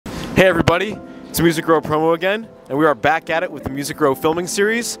Hey everybody, it's Music Row Promo again, and we are back at it with the Music Row filming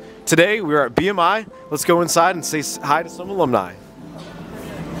series. Today we are at BMI. Let's go inside and say hi to some alumni.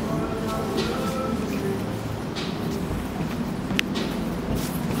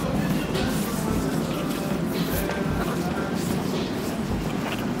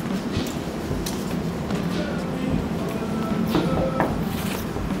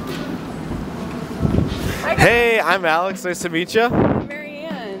 Hey, I'm Alex. Nice to meet you. I'm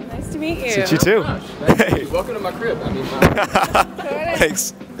Marianne. Nice to meet you. Nice to meet you too. Hey. Welcome to my crib.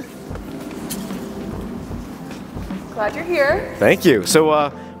 Thanks. Glad you're here. Thank you. So,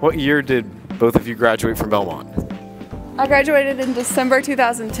 what year did both of you graduate from Belmont? I graduated in December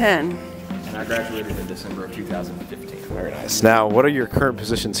 2010. And I graduated in December of 2015. Very nice. Now, what are your current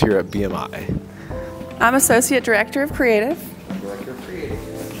positions here at BMI? I'm Associate Director of Creative. Director of Creative.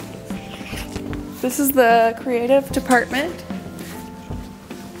 This is the creative department.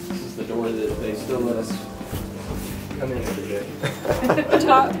 This is the door that they still let us come in every day.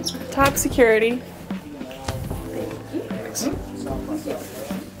 Top security.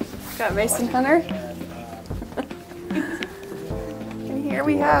 Got Mason Hunter. And here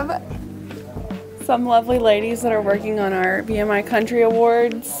we have some lovely ladies that are working on our BMI Country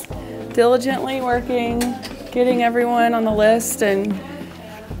Awards. Diligently working, getting everyone on the list, and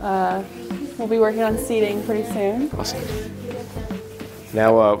we'll be working on seating pretty soon. Awesome.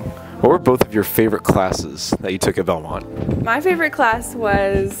 Now, what were both of your favorite classes that you took at Belmont? My favorite class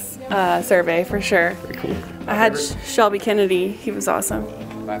was survey, for sure. Very cool. I had Shelby Kennedy. He was awesome.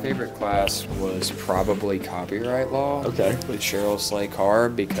 My favorite class was probably copyright law. Okay. With Cheryl Slay Carr,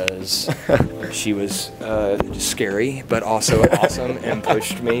 because she was scary but also awesome and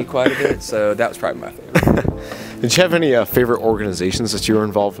pushed me quite a bit. So that was probably my favorite. Did you have any favorite organizations that you were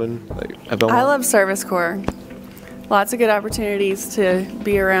involved in at Belmont? I love Service Corps. Lots of good opportunities to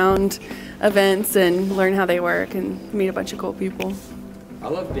be around events and learn how they work and meet a bunch of cool people. I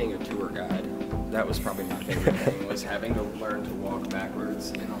love being a tour guide. That was probably my favorite thing, was having to learn to walk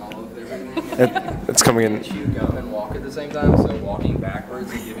backwards in all of everything. It's coming in. Chew gum and walk at the same time, so walking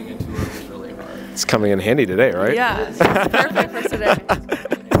backwards and giving a tour was really hard. It's coming in handy today, right? Yeah, it's perfect for today.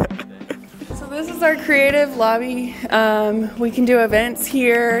 So this is our creative lobby. We can do events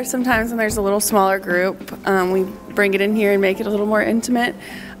here. Sometimes when there's a little smaller group, we bring it in here and make it a little more intimate.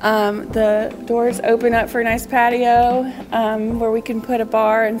 The doors open up for a nice patio where we can put a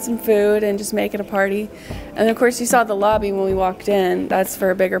bar and some food and just make it a party. And of course you saw the lobby when we walked in. That's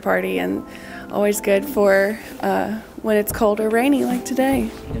for a bigger party and always good for when it's cold or rainy like today.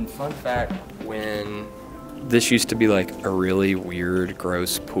 And fun fact, when this used to be like a really weird,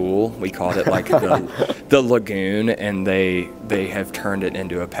 gross pool, we called it like the lagoon, and they have turned it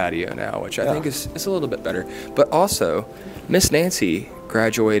into a patio now, which I think is a little bit better. But also, Miss Nancy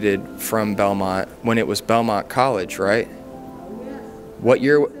graduated from Belmont when it was Belmont College, right? What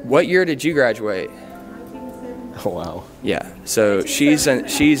year did you graduate? Oh wow. Yeah. So she's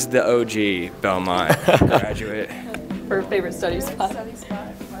the OG Belmont graduate. For favorite study spot.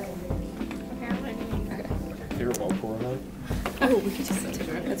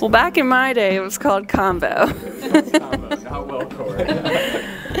 Well, back in my day, it was called Combo. Not well core.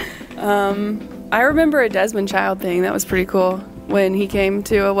 I remember a Desmond Child thing that was pretty cool when he came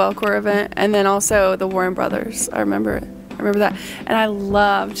to a Wellcore event, and then also the Warren Brothers. I remember that, and I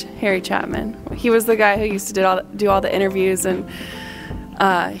loved Harry Chapman. He was the guy who used to do all the interviews, and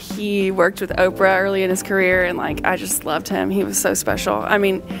he worked with Oprah early in his career, and like I just loved him. He was so special. I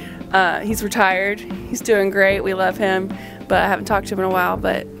mean, he's retired. He's doing great. We love him, but I haven't talked to him in a while.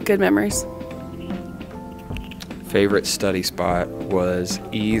 But good memories. Favorite study spot was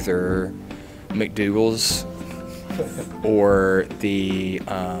either McDougal's or the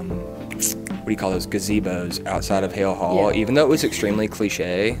what do you call those, gazebos outside of Hale Hall. Yeah. Even though it was extremely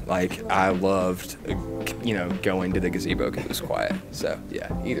cliche, like I loved going to the gazebo because it was quiet. So yeah,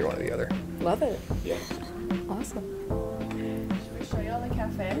 either one or the other. Love it. Yeah. Awesome. Should we show you all the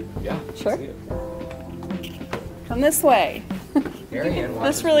cafe? Yeah. Sure. Come this way. Marianne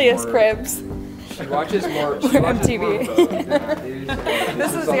This really is Cribs. She watches more. She We're watches MTV. more Vogue than I do, so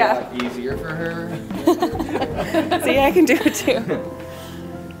this is a lot easier for her. See, I can do it too.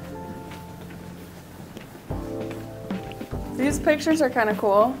 These pictures are kind of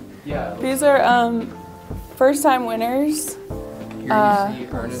cool. Yeah. These are first-time winners. Here you see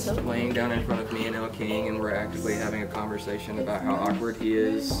Ernest laying down in front of me and Elle King, and we're actively having a conversation about how awkward he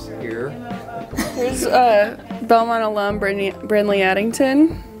is here. Here's Belmont alum Brindley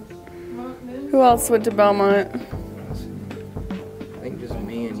Addington. Who else went to Belmont? I think just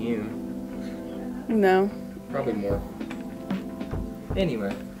me and you. No. Probably more.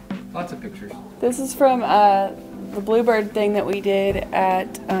 Anyway. Lots of pictures. This is from the Bluebird thing that we did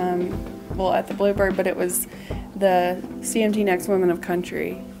at, well, at the Bluebird, but it was the CMT Next Women of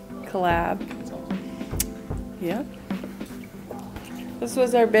Country collab. Yep. This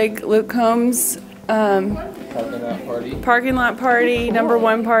was our big Luke Combs parking lot party,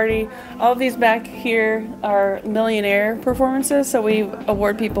 #1 party. All of these back here are millionaire performances, so we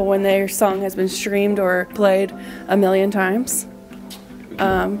award people when their song has been streamed or played 1,000,000 times,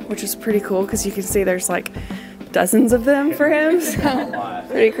 which is pretty cool because you can see there's like dozens of them for him, so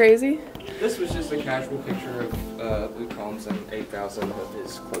pretty crazy. This was just a casual picture of Luke Combs and 8,000 of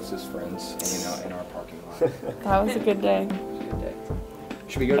his closest friends hanging out in our parking lot. That was a good day.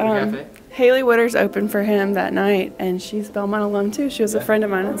 Should we go to the cafe? Haley Witter's opened for him that night, and she's Belmont alum too. She was a friend of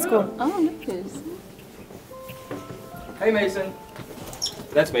mine at school. Oh, nice. Hey, Mason.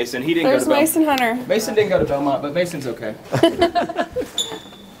 That's Mason. He didn't There's go to Belmont. Mason Hunter. Mason didn't go to Belmont, but Mason's okay.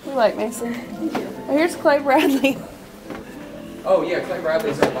 We like Mason. Oh, here's Clay Bradley. Oh, yeah, Clay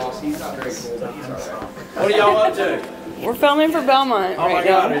Bradley's our boss. He's not very cool, but he's all right. What are y'all up to? We're filming for Belmont Oh my right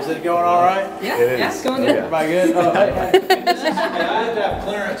God, now. is it going all right? Yeah, yeah, it's going good. Everybody good? Oh, hey, I have to have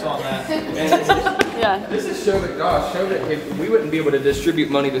clearance on that. Yeah. This is Show It Gosh. Show It, we wouldn't be able to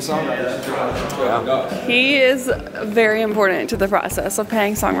distribute money to songwriters if it wasn't for Show It Gosh. He is very important to the process of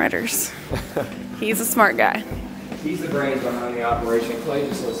paying songwriters. He's a smart guy. He's the brains behind the operation. Clay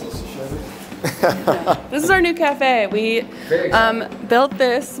just listens to Show It. This is our new cafe. We built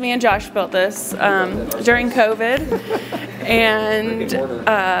this, me and Josh built this during COVID, and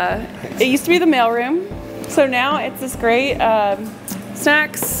it used to be the mailroom. So now it's this great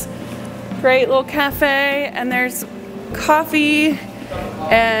snacks, great little cafe, and there's coffee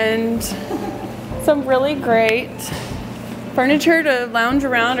and some really great furniture to lounge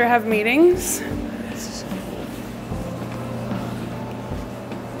around or have meetings.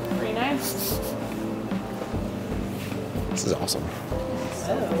 Pretty nice. This is awesome.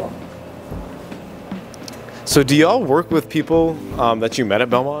 So do y'all work with people that you met at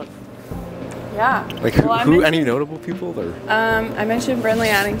Belmont? Yeah. Like Well, I who mentioned- any notable people? Or? I mentioned Brentley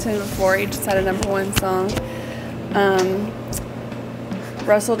Addington before. He just had a #1 song.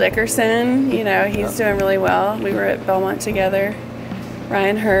 Russell Dickerson, you know, he's doing really well. We were at Belmont together.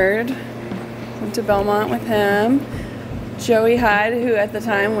 Ryan Hurd, went to Belmont with him. Joey Hyde, who at the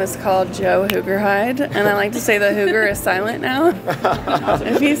time was called Joe Hooger Hyde, and I like to say that Hooger is silent now.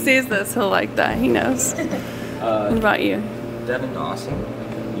 If he sees this, he'll like that. He knows. What about you? Devin Dawson.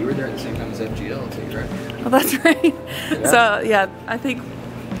 You were there at the same time as FGL too, right? Oh, that's right. So yeah, I think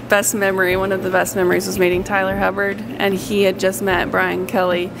best memory, one of the best memories was meeting Tyler Hubbard, and he had just met Brian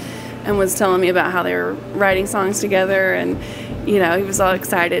Kelly and was telling me about how they were writing songs together, and you know, he was all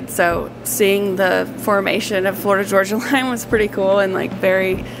excited. So seeing the formation of Florida Georgia Line was pretty cool, and like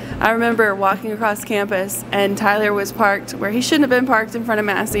very, I remember walking across campus and Tyler was parked where he shouldn't have been parked in front of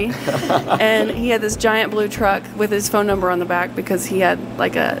Massey, and he had this giant blue truck with his phone number on the back because he had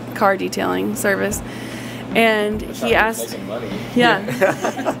like a car detailing service. And he asked, yeah,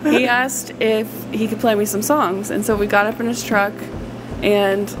 he asked if he could play me some songs. And so we got up in his truck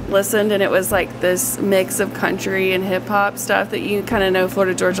and listened, and it was like this mix of country and hip hop stuff that you kind of know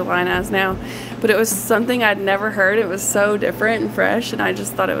Florida Georgia Line as now. But it was something I'd never heard. It was so different and fresh, and I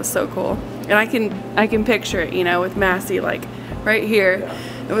just thought it was so cool. And I can picture it, you know, with Massey like right here.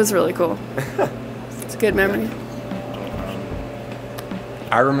 It was really cool. It's a good memory.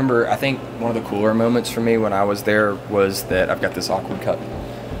 I remember, I think one of the cooler moments for me when I was there was that I've got this awkward cut.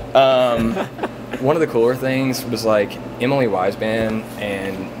 One of the cooler things was like Emily Wiseman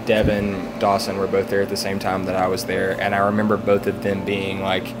and Devin Dawson were both there at the same time that I was there, and I remember both of them being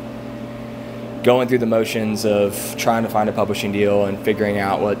like going through the motions of trying to find a publishing deal and figuring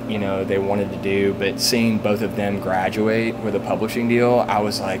out what, you know, they wanted to do, but seeing both of them graduate with a publishing deal, I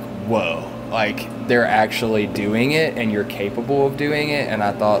was like, whoa. Like, they're actually doing it, and you're capable of doing it, and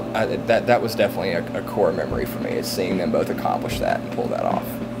I thought that was definitely a core memory for me, is seeing them both accomplish that and pull that off.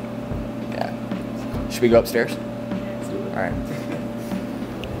 Yeah. Should we go upstairs? All right.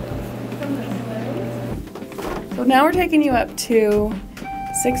 So now we're taking you up to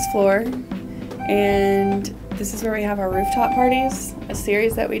 6th floor, and this is where we have our rooftop parties. A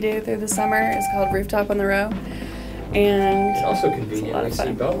series that we do through the summer is called Rooftop on the Row, and It's also it's a convenient lot to of see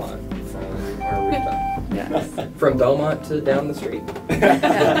fun. Belmont from our rooftop. Yes. From Belmont to down the street.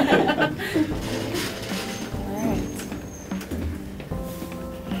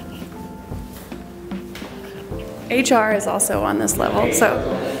 HR is also on this level, so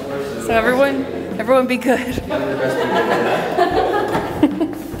everyone be good.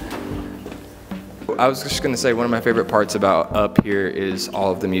 I was just gonna say one of my favorite parts about up here is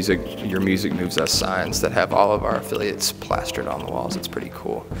all of the music, your music moves us signs that have all of our affiliates plastered on the walls. It's pretty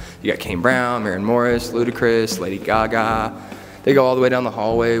cool. You got Kane Brown, Maren Morris, Ludacris, Lady Gaga. They go all the way down the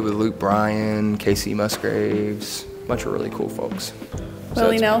hallway with Luke Bryan, Casey Musgraves, a bunch of really cool folks.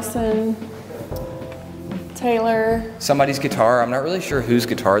 Willie Nelson, Taylor. Somebody's guitar. I'm not really sure whose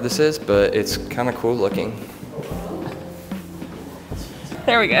guitar this is, but it's kind of cool looking.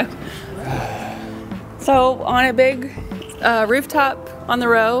 There we go. So on a big rooftop on the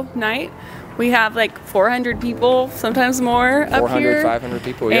row night, we have like 400 people, sometimes more up here. 400, 500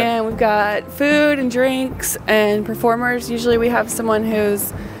 people, yeah. And we've got food and drinks and performers. Usually we have someone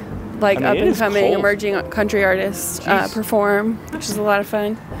who's like up and coming, emerging country artists perform, which is a lot of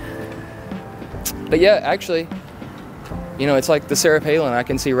fun. But yeah, actually, you know, it's like the Sarah Palin. I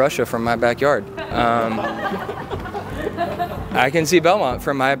can see Russia from my backyard. I can see Belmont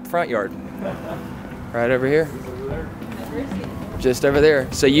from my front yard. Right over here. Just over there.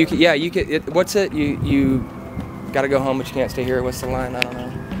 So you can, yeah, you can, what's it? You got to go home, but you can't stay here. What's the line? I don't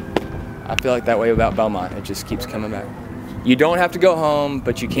know. I feel like that way about Belmont. It just keeps coming back. You don't have to go home,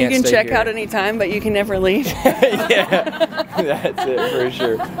 but you can't stay here. You can check out anytime, but you can never leave. Yeah, that's it for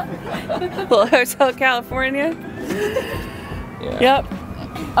sure. Little Hotel California. Yeah. Yep.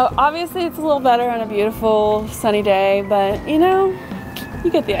 Obviously, it's a little better on a beautiful sunny day, but you know, you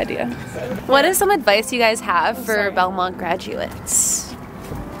get the idea. What is some advice you guys have for Belmont graduates?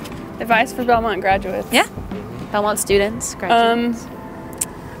 Advice for Belmont graduates? Yeah. Belmont students, graduates.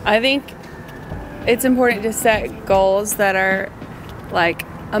 I think it's important to set goals that are like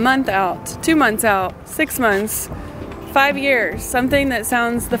a month out, 2 months out, 6 months, 5 years. Something that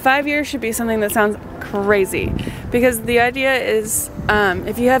sounds, the 5 years should be something that sounds crazy, because the idea is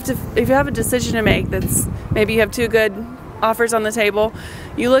if you have a decision to make, that's maybe you have 2 good offers on the table,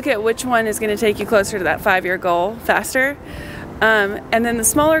 you look at which one is going to take you closer to that 5-year goal faster. And then the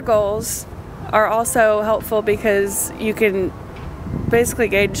smaller goals are also helpful because you can basically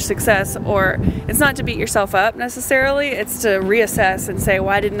gauge success, or it's not to beat yourself up necessarily, it's to reassess and say,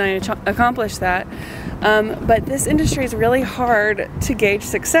 why didn't I accomplish that? But this industry is really hard to gauge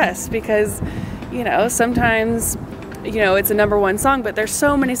success because, you know, sometimes, you know, it's a #1 song, but there's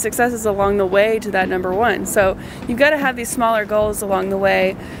so many successes along the way to that #1. So you've got to have these smaller goals along the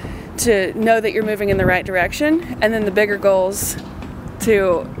way to know that you're moving in the right direction, and then the bigger goals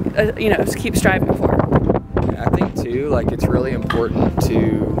to, you know, to keep striving for. I think too, like it's really important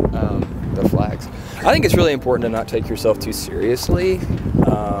to the flags. I think it's really important to not take yourself too seriously.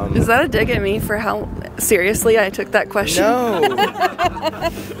 Is that a dig at me for how seriously I took that question? No.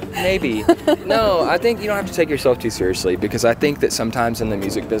 Maybe. No, I think you don't have to take yourself too seriously, because I think that sometimes in the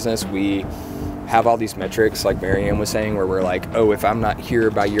music business we have all these metrics, like Marianne was saying, where we're like, oh, if I'm not here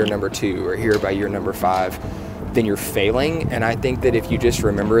by year #2 or here by year #5, then you're failing. And I think that if you just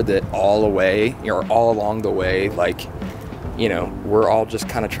remember that all along the way, like, you know, we're all just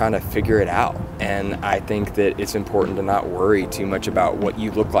kind of trying to figure it out. And I think that it's important to not worry too much about what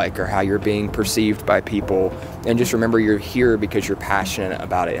you look like or how you're being perceived by people. And just remember you're here because you're passionate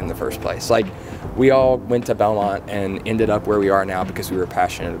about it in the first place. Like, we all went to Belmont and ended up where we are now because we were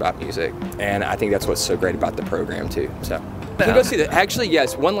passionate about music. And I think that's what's so great about the program too. So we'll go see that. Actually,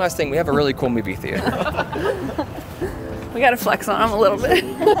 yes, one last thing. We have a really cool movie theater. We got to flex on them a little bit.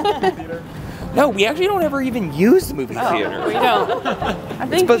 No, we actually don't ever even use the movie theater. We don't. I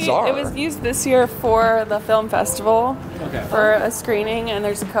think it's bizarre. It was used this year for the film festival, for a screening, and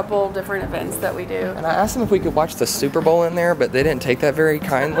there's a couple different events that we do. And I asked them if we could watch the Super Bowl in there, but they didn't take that very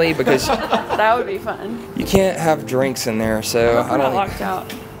kindly because that would be fun. You can't have drinks in there, so I don't locked out.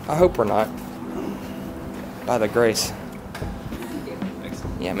 I hope we're not. By the grace.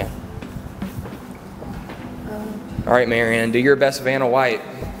 Yeah, man. All right, Marianne, do your best Vanna White.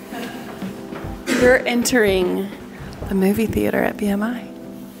 You're entering the movie theater at BMI.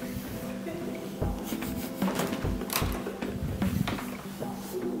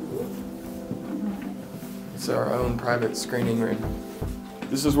 It's our own private screening room.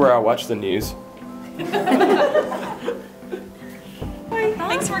 This is where I watch the news.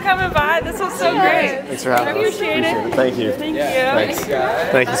 Thanks for coming by. This was so great. Thanks for having us. Appreciate it. Thank you. Thank you. Thanks.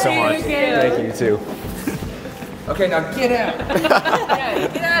 Thank you so much. Thank you, too. Okay, now get out. Yeah,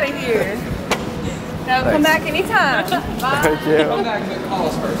 get out of here. No, come back anytime. Bye. Thank you. Come back, but call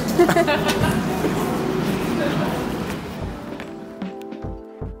us first.